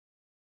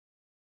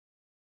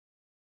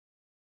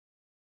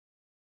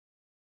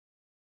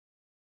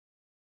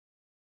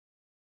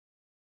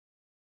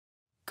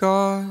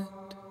God,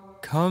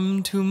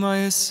 come to my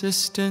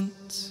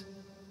assistance.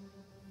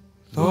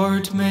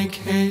 Lord, make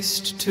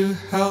haste to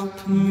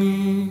help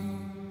me.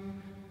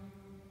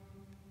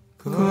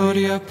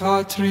 Gloria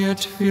Patri et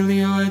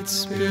Filio et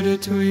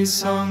Spiritui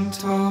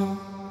Sancto,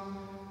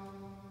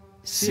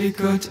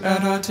 sicut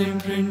erat in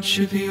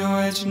principio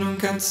et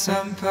nunc et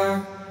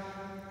semper,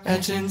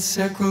 et in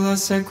saecula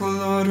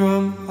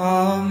saeculorum.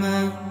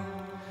 Amen.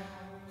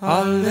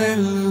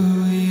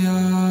 Alleluia.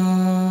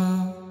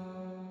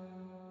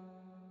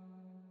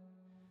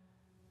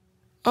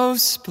 O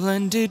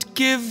splendid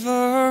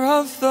giver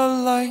of the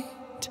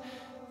light,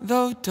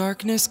 though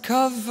darkness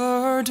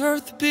covered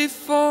earth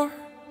before,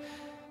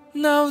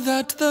 now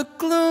that the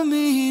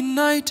gloomy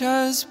night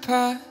has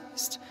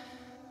passed,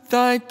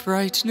 thy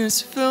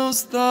brightness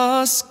fills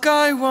the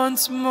sky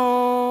once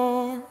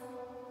more.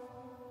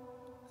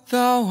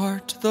 Thou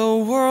art the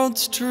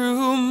world's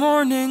true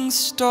morning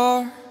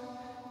star,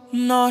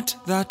 not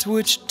that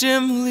which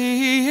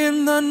dimly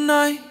in the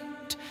night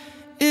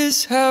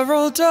is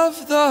herald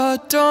of the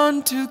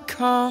dawn to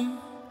come,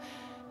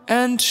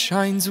 and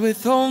shines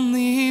with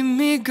only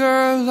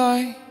meager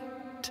light.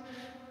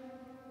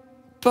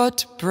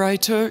 But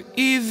brighter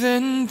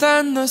even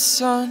than the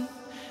sun,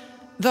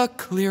 the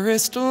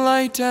clearest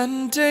light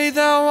and day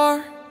thou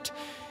art,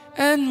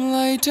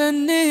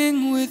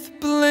 enlightening with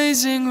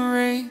blazing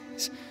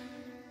rays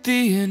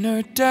the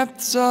inner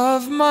depths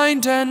of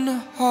mind and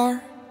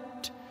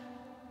heart.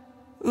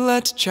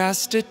 Let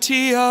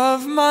chastity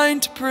of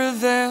mind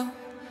prevail,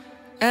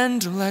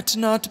 and let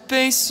not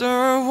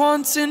baser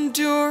wants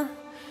endure,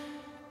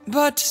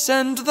 but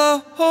send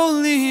the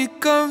Holy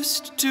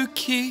Ghost to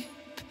keep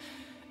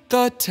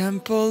the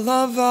temple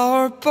of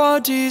our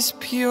bodies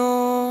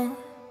pure.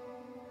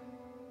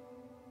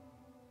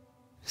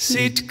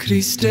 Sit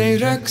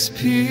Christe Rex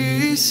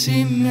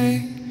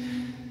piscime,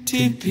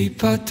 tibi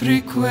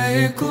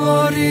Patrique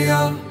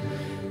gloria,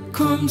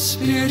 cum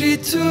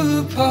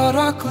Spiritu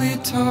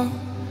Paraclito,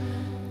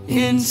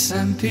 in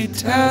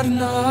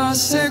sempiterna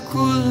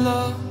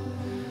saecula.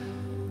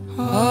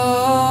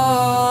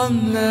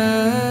 Amen.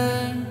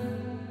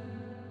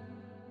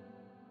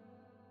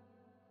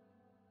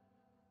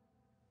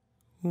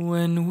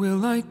 When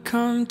will I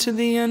come to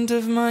the end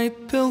of my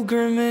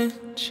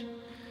pilgrimage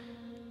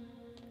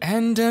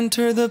and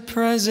enter the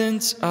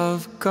presence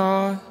of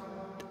God?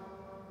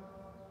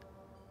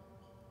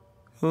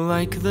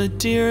 Like the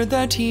deer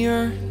that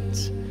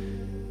yearns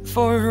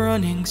for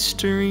running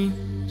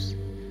streams,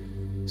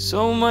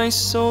 so my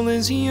soul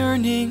is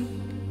yearning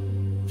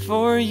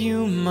for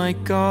you, my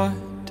God.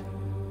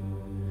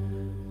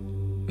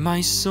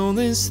 My soul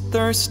is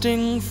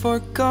thirsting for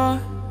God,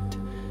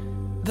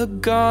 the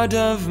God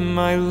of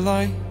my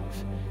life.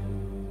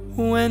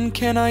 When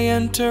can I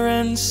enter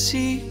and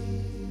see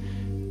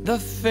the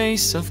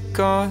face of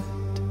God?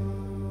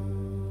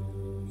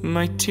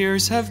 My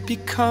tears have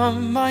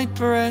become my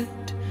bread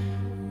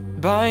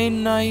by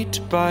night,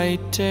 by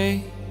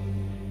day,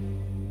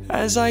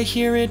 as I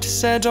hear it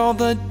said all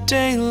the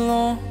day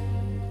long,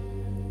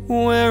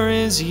 where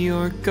is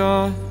your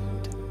God?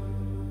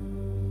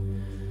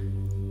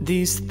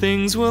 These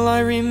things will I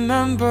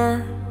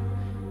remember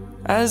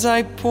as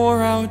I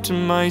pour out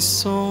my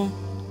soul,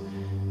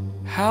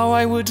 how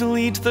I would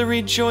lead the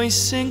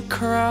rejoicing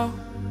crowd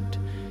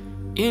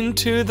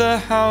into the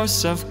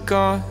house of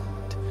God,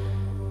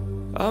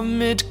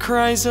 amid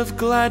cries of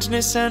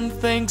gladness and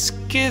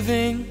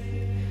thanksgiving,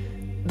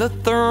 the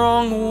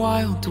throng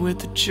wild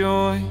with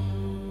joy.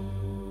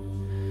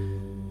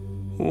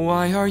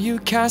 Why are you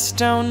cast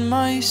down,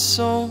 my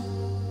soul?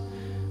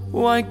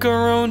 Why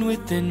groan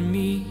within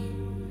me?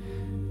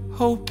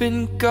 Hope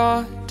in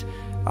God,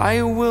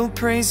 I will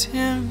praise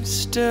Him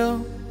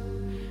still,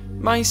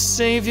 my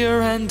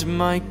Savior and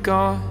my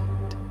God.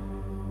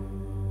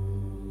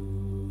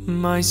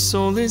 My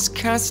soul is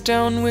cast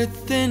down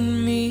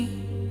within me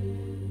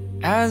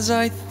as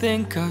I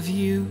think of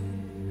you.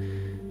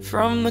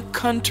 From the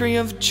country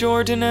of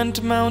Jordan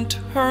and Mount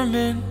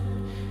Hermon,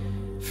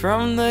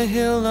 from the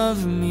hill of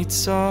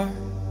Mizar,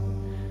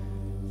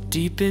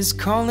 deep is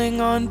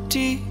calling on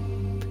deep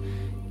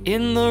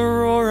in the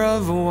roar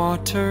of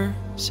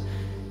waters.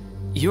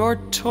 Your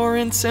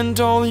torrents and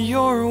all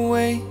your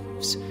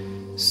waves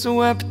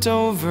swept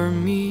over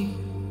me.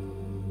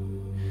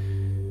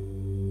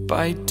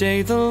 By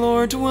day the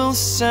Lord will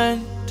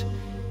send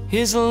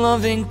His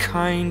loving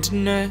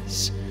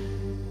kindness.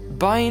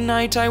 By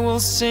night I will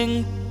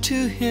sing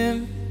to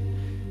Him,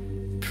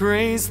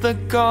 praise the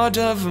God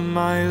of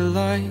my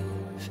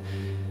life.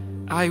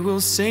 I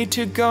will say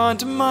to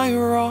God, my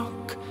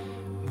rock,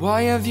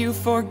 why have you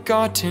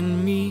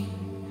forgotten me?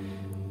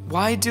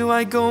 Why do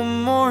I go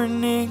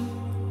mourning,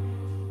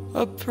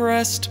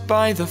 oppressed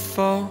by the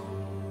foe,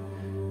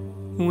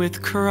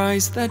 with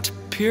cries that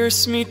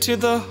pierce me to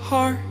the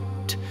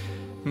heart?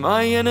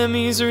 My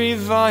enemies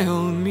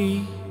revile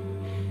me,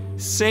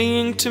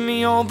 saying to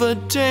me all the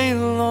day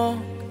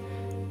long,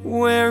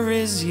 where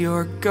is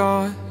your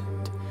God?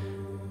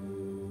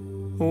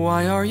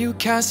 Why are you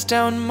cast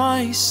down,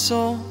 my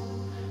soul?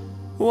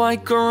 Why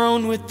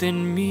groan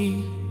within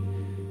me?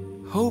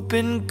 hope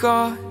in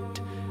God,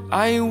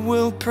 I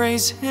will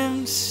praise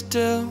him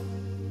still,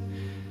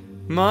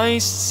 my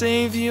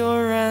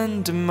Savior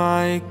and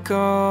my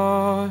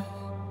God.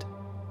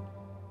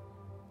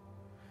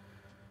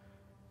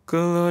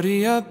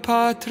 Gloria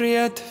Patri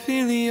et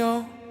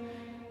Filio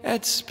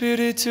et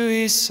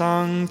Spiritui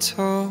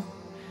Sancto,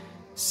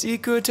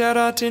 sicut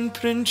erat in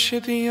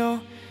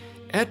principio,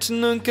 et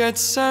nunc et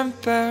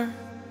semper,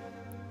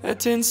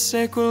 et in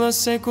saecula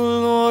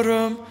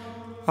saeculorum.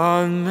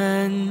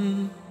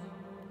 Amen.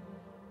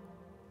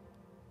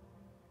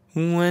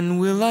 When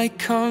will I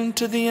come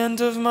to the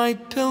end of my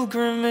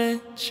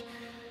pilgrimage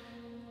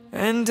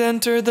and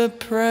enter the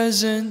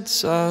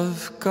presence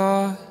of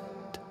God?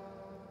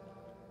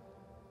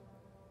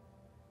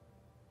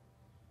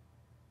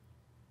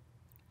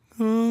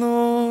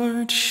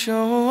 Lord,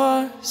 show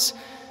us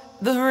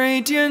the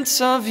radiance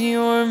of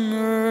your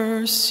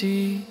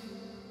mercy.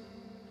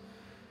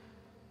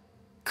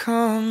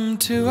 Come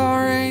to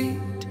our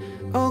aid,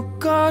 O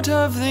God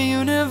of the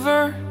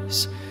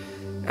universe,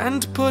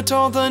 and put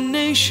all the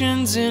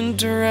nations in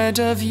dread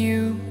of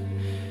you.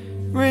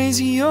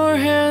 Raise your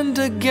hand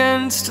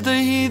against the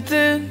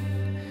heathen,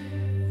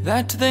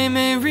 that they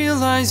may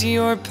realize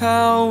your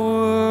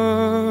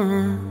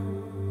power.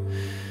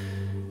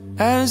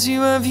 As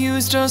you have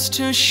used us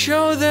to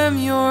show them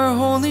your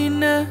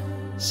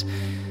holiness,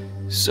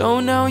 so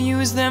now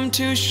use them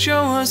to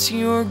show us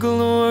your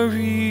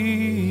glory.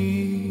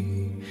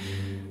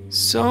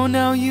 So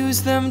now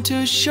use them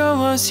to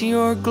show us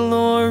your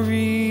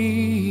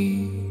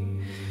glory.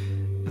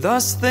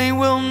 Thus they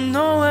will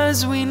know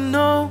as we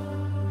know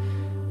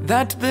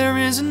that there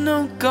is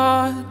no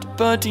God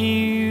but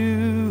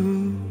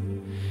you.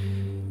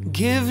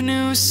 Give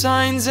new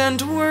signs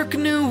and work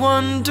new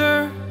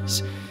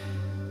wonders.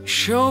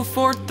 Show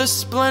forth the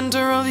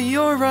splendor of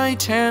your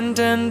right hand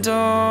and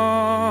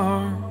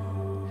arm.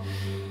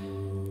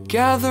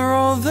 Gather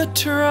all the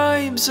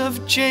tribes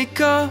of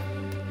Jacob,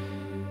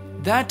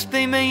 that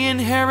they may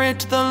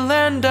inherit the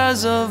land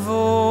as of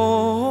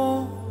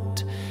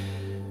old.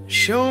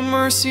 Show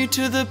mercy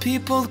to the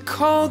people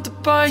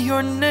called by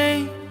your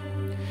name,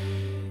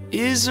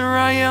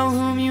 Israel,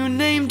 whom you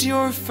named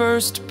your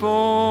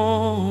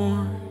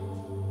firstborn.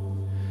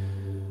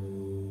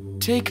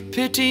 Take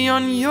pity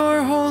on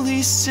your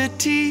holy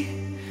city,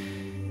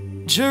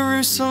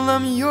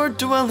 Jerusalem, your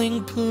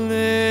dwelling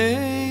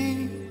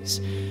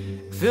place.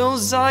 Fill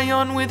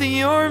Zion with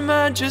your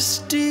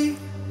majesty,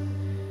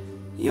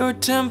 your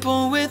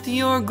temple with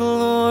your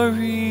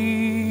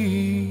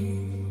glory.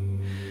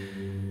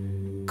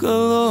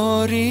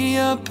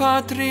 Gloria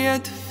Patri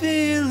et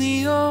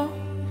Filio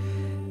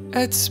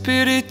et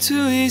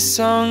Spiritui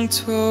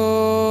Sancto,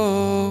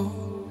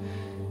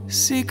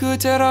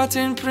 sicut erat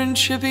in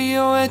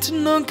principio et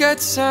nunc et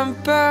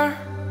semper,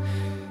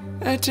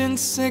 et in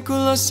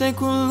saecula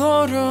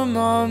saeculorum.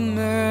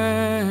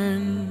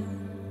 Amen.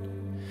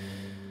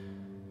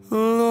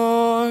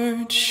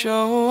 Lord,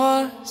 show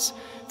us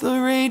the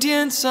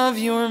radiance of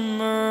your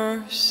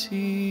mercy.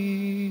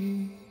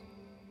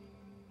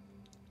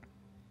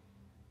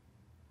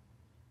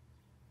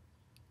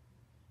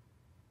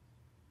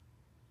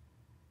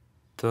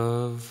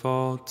 The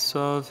vaults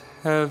of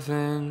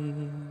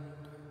heaven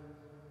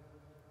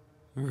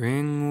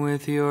ring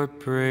with your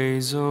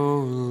praise, O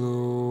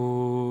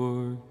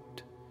Lord.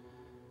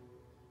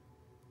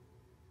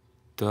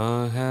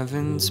 The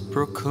heavens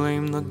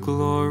proclaim the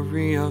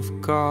glory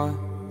of God,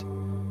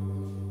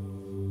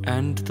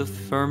 and the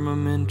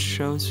firmament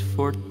shows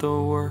forth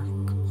the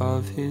work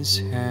of his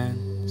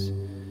hands.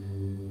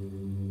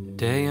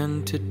 Day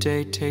unto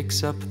day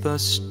takes up the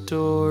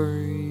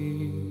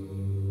story,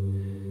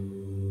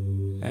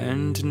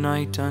 and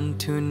night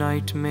unto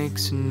night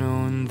makes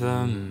known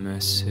the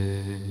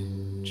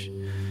message.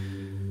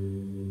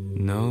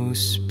 No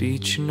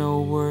speech,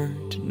 no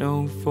word,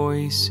 no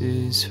voice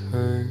is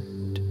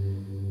heard,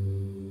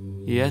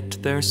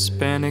 yet their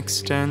span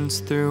extends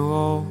through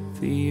all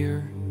the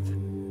earth,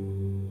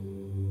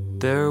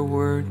 their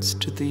words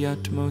to the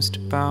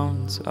utmost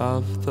bounds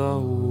of the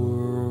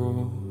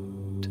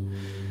world.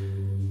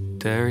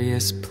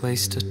 Darius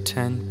placed a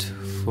tent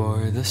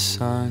for the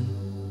sun.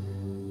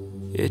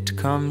 It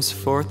comes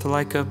forth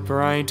like a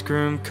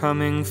bridegroom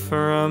coming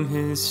from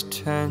his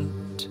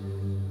tent,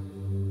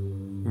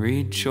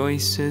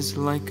 rejoices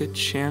like a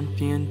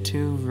champion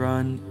to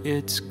run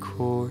its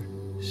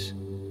course.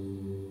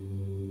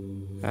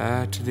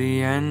 At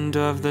the end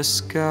of the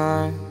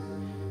sky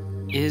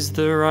is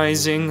the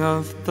rising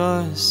of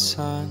the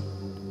sun.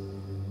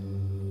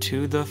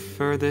 To the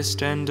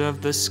furthest end of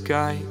the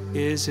sky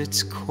is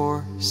its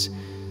course.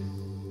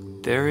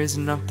 There is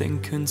nothing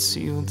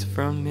concealed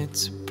from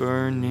its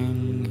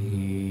burning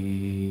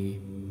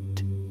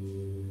heat.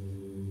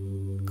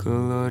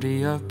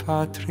 Gloria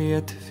Patri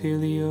et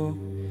Filio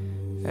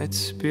et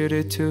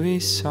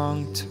Spiritui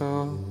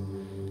Sancto,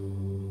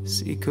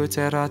 sicut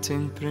erat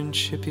in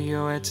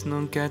principio et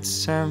nunc et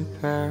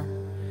semper,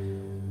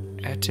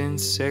 et in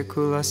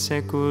saecula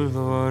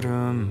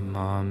saeculorum.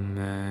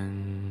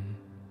 Amen.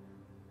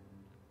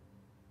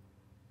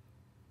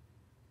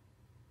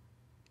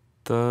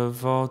 The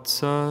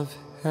vaults of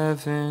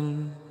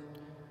heaven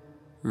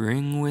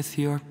ring with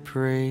your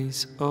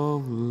praise, O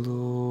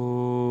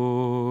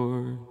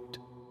Lord.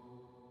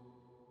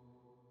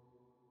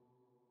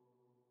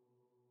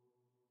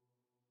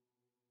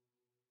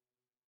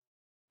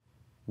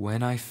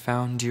 When I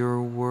found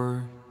your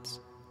words,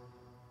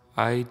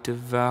 I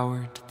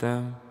devoured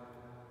them.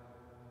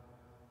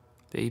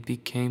 They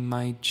became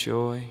my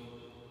joy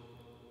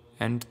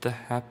and the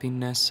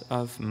happiness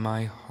of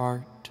my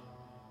heart,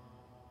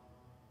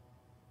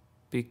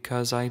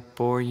 because I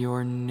bore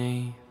your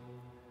name,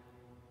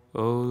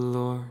 O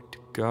Lord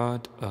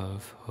God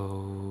of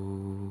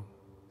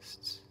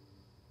hosts.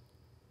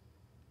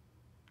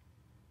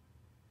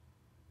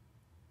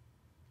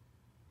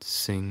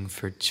 Sing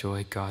for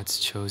joy, God's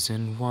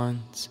chosen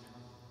ones.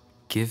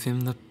 Give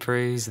him the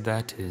praise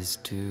that is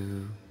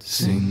due.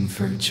 Sing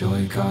for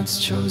joy, God's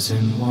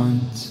chosen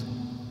ones.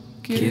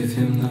 Give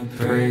him the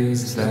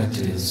praise that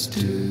is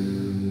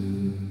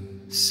due.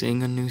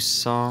 Sing a new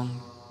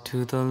song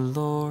to the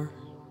Lord.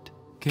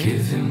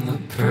 Give him the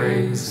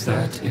praise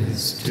that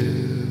is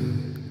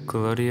due.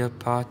 Gloria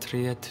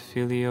Patri et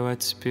Filio et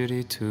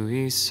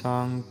Spiritui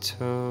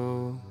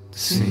Sancto.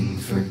 Sing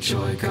for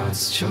joy,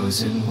 God's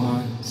chosen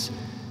ones.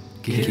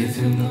 Give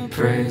him the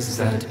praise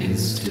that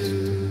is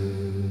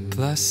due.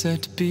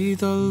 Blessed be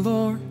the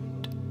Lord,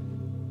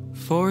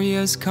 for he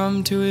has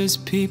come to his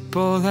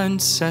people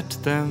and set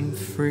them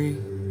free.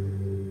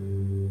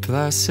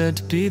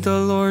 Blessed be the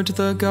Lord,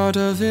 the God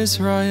of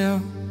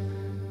Israel.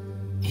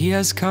 He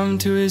has come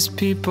to his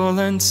people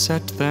and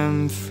set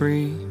them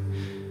free.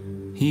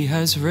 He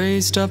has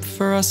raised up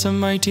for us a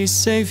mighty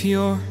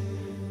Savior,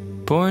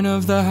 born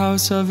of the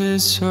house of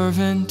his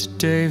servant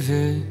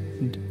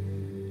David.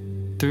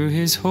 Through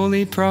his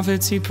holy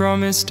prophets he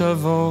promised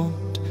of old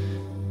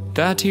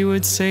that he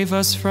would save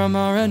us from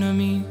our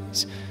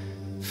enemies,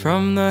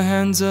 from the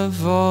hands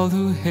of all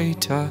who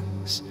hate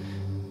us.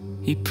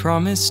 He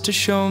promised to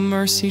show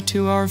mercy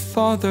to our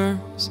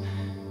fathers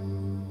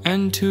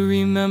and to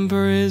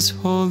remember his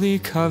holy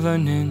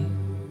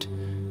covenant.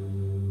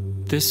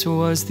 This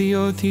was the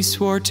oath he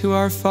swore to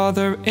our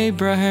father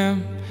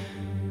Abraham,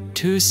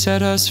 to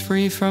set us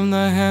free from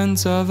the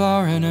hands of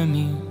our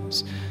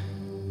enemies,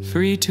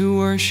 free to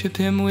worship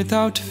him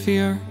without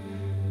fear,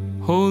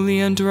 holy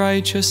and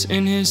righteous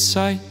in his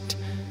sight,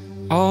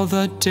 all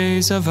the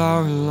days of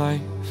our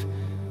life.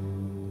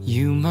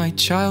 You, my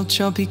child,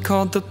 shall be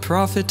called the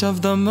prophet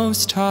of the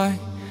Most High,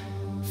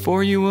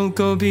 for you will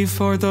go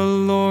before the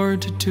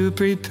Lord to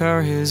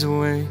prepare his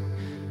way,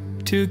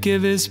 to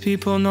give his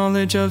people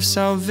knowledge of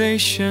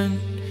salvation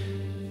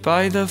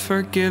by the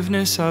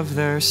forgiveness of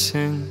their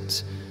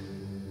sins.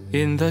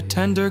 In the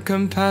tender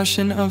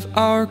compassion of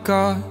our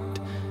God,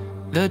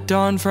 the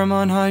dawn from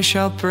on high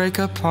shall break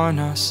upon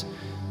us,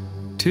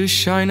 to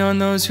shine on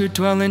those who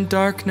dwell in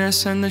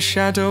darkness and the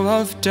shadow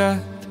of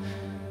death,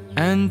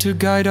 and to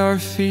guide our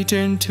feet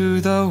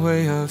into the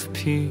way of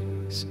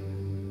peace.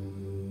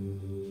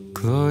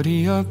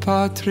 Gloria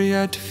Patri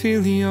et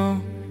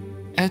Filio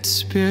et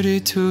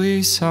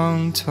Spiritui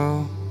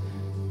Sancto,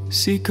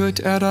 sicut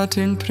erat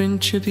in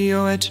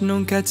principio et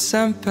nunc et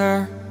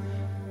semper,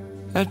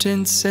 et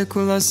in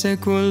saecula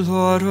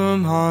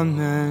saeculorum.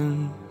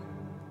 Amen.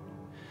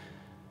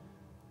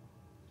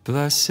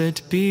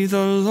 Blessed be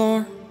the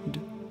Lord,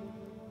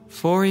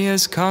 for he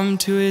has come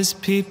to his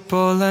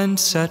people and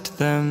set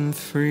them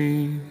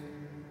free.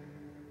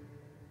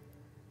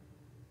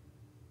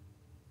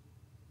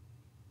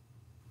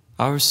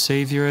 Our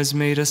Savior has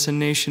made us a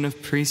nation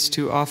of priests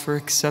to offer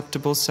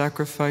acceptable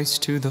sacrifice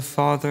to the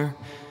Father.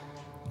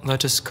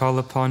 Let us call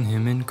upon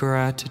him in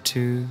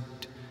gratitude.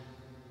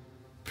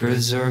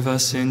 Preserve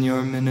us in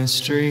your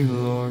ministry,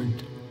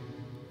 Lord.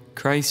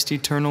 Christ,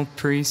 eternal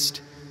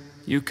priest,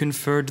 you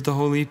conferred the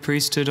holy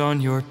priesthood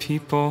on your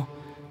people.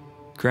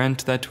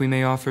 Grant that we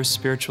may offer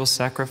spiritual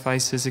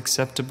sacrifices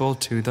acceptable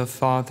to the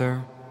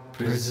Father.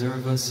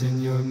 Preserve us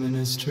in your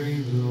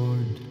ministry,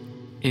 Lord.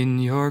 In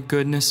your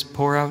goodness,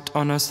 pour out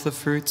on us the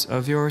fruits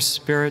of your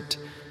Spirit,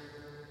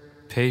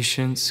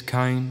 patience,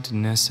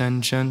 kindness,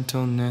 and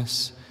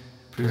gentleness.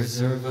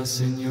 Preserve us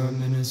in your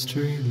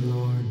ministry,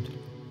 Lord.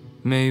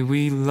 May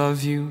we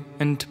love you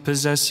and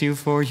possess you,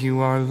 for you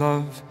are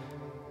love,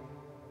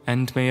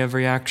 and may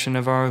every action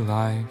of our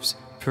lives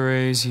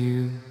praise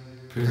you.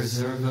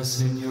 Preserve us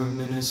in your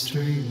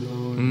ministry,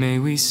 Lord. May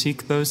we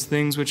seek those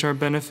things which are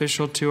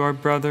beneficial to our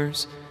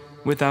brothers,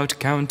 without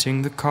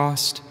counting the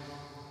cost,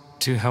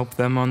 to help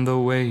them on the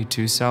way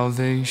to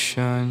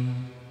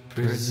salvation.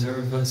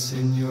 Preserve us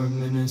in your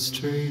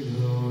ministry,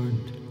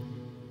 Lord.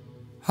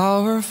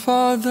 Our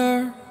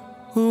Father,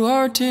 who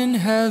art in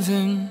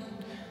heaven,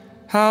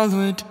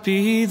 hallowed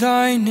be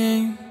thy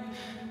name.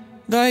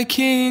 Thy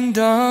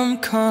kingdom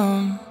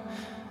come,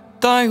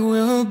 thy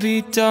will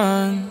be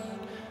done,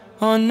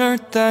 on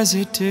earth as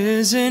it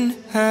is in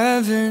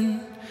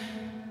heaven.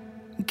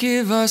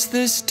 Give us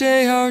this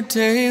day our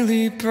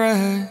daily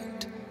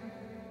bread,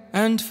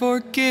 and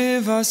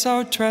forgive us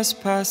our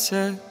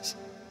trespasses,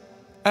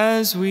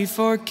 as we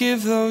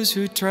forgive those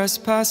who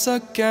trespass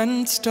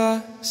against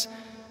us.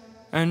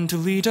 and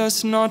lead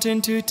us not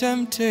into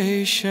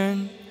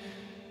temptation,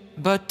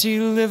 but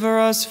deliver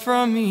us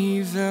from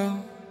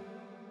evil.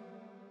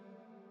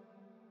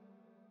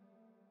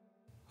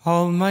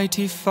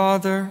 Almighty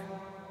Father,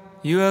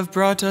 you have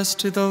brought us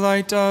to the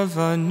light of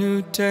a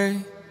new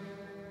day.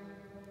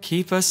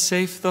 Keep us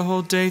safe the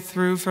whole day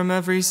through from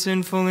every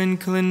sinful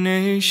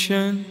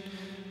inclination.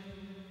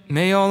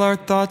 May all our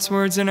thoughts,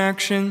 words, and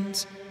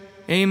actions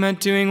aim at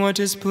doing what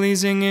is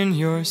pleasing in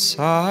your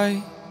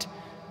sight.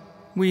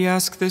 We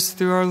ask this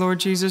through our Lord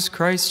Jesus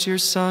Christ, your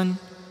Son,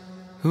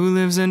 who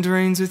lives and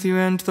reigns with you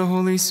and the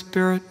Holy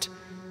Spirit,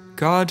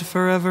 God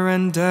forever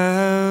and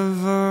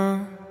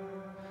ever.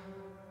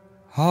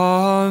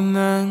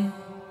 Amen.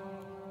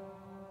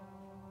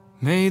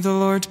 May the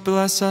Lord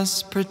bless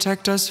us,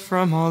 protect us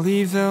from all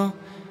evil,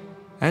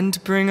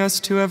 and bring us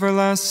to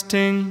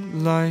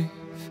everlasting life.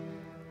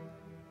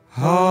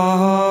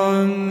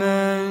 Amen.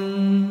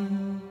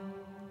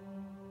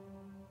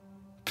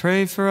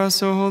 Pray for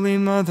us, O Holy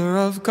Mother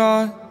of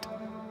God,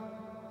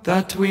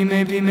 that we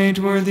may be made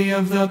worthy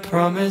of the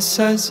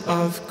promises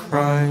of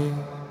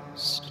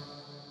Christ.